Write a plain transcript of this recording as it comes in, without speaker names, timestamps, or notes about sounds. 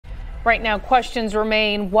Right now, questions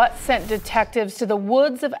remain. What sent detectives to the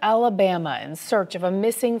woods of Alabama in search of a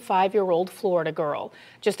missing 5-year-old Florida girl?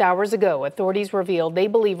 Just hours ago, authorities revealed they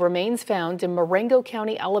believe remains found in Marengo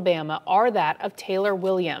County, Alabama, are that of Taylor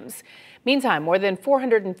Williams. Meantime, more than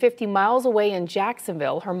 450 miles away in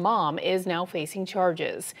Jacksonville, her mom is now facing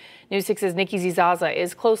charges. News 6's Nikki Zizaza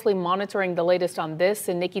is closely monitoring the latest on this,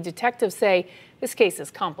 and Nikki, detectives say this case is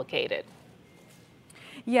complicated.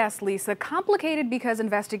 Yes, Lisa, complicated because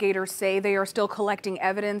investigators say they are still collecting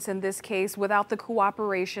evidence in this case without the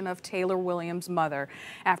cooperation of Taylor Williams' mother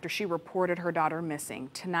after she reported her daughter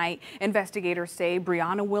missing. Tonight, investigators say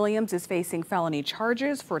Brianna Williams is facing felony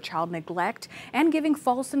charges for child neglect and giving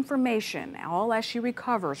false information, all as she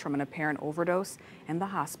recovers from an apparent overdose in the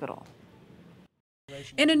hospital.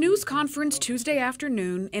 In a news conference Tuesday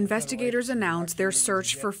afternoon, investigators announced their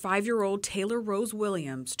search for 5-year-old Taylor Rose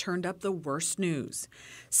Williams turned up the worst news.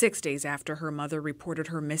 6 days after her mother reported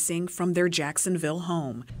her missing from their Jacksonville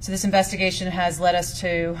home. So this investigation has led us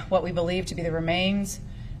to what we believe to be the remains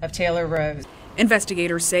of Taylor Rose.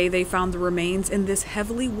 Investigators say they found the remains in this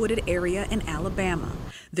heavily wooded area in Alabama.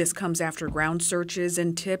 This comes after ground searches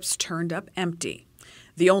and tips turned up empty.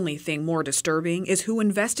 The only thing more disturbing is who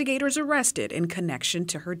investigators arrested in connection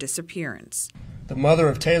to her disappearance. The mother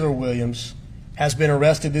of Taylor Williams has been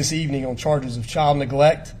arrested this evening on charges of child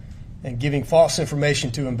neglect and giving false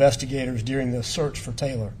information to investigators during the search for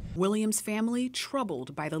Taylor. Williams' family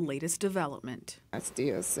troubled by the latest development. I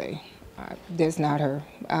still say that's not her.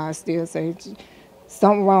 I still say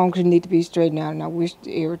something wrong could need to be straightened out, and I wish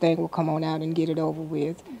everything would come on out and get it over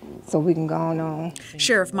with so we can go on.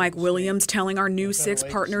 Sheriff Mike Williams telling our News 6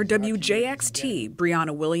 partner WJXT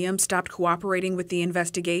Brianna Williams stopped cooperating with the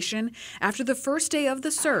investigation after the first day of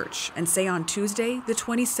the search and say on Tuesday the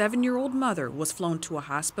 27-year-old mother was flown to a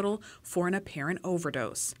hospital for an apparent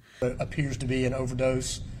overdose. It appears to be an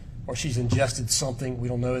overdose or she's ingested something. We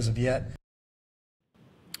don't know as of yet.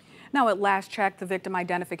 Now, at last check, the victim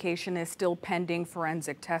identification is still pending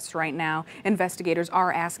forensic tests right now. Investigators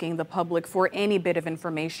are asking the public for any bit of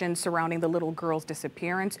information surrounding the little girl's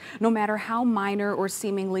disappearance, no matter how minor or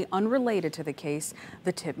seemingly unrelated to the case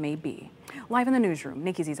the tip may be. Live in the newsroom,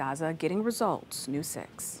 Nikki Zizaza, getting results, News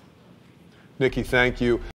 6. Nikki, thank you.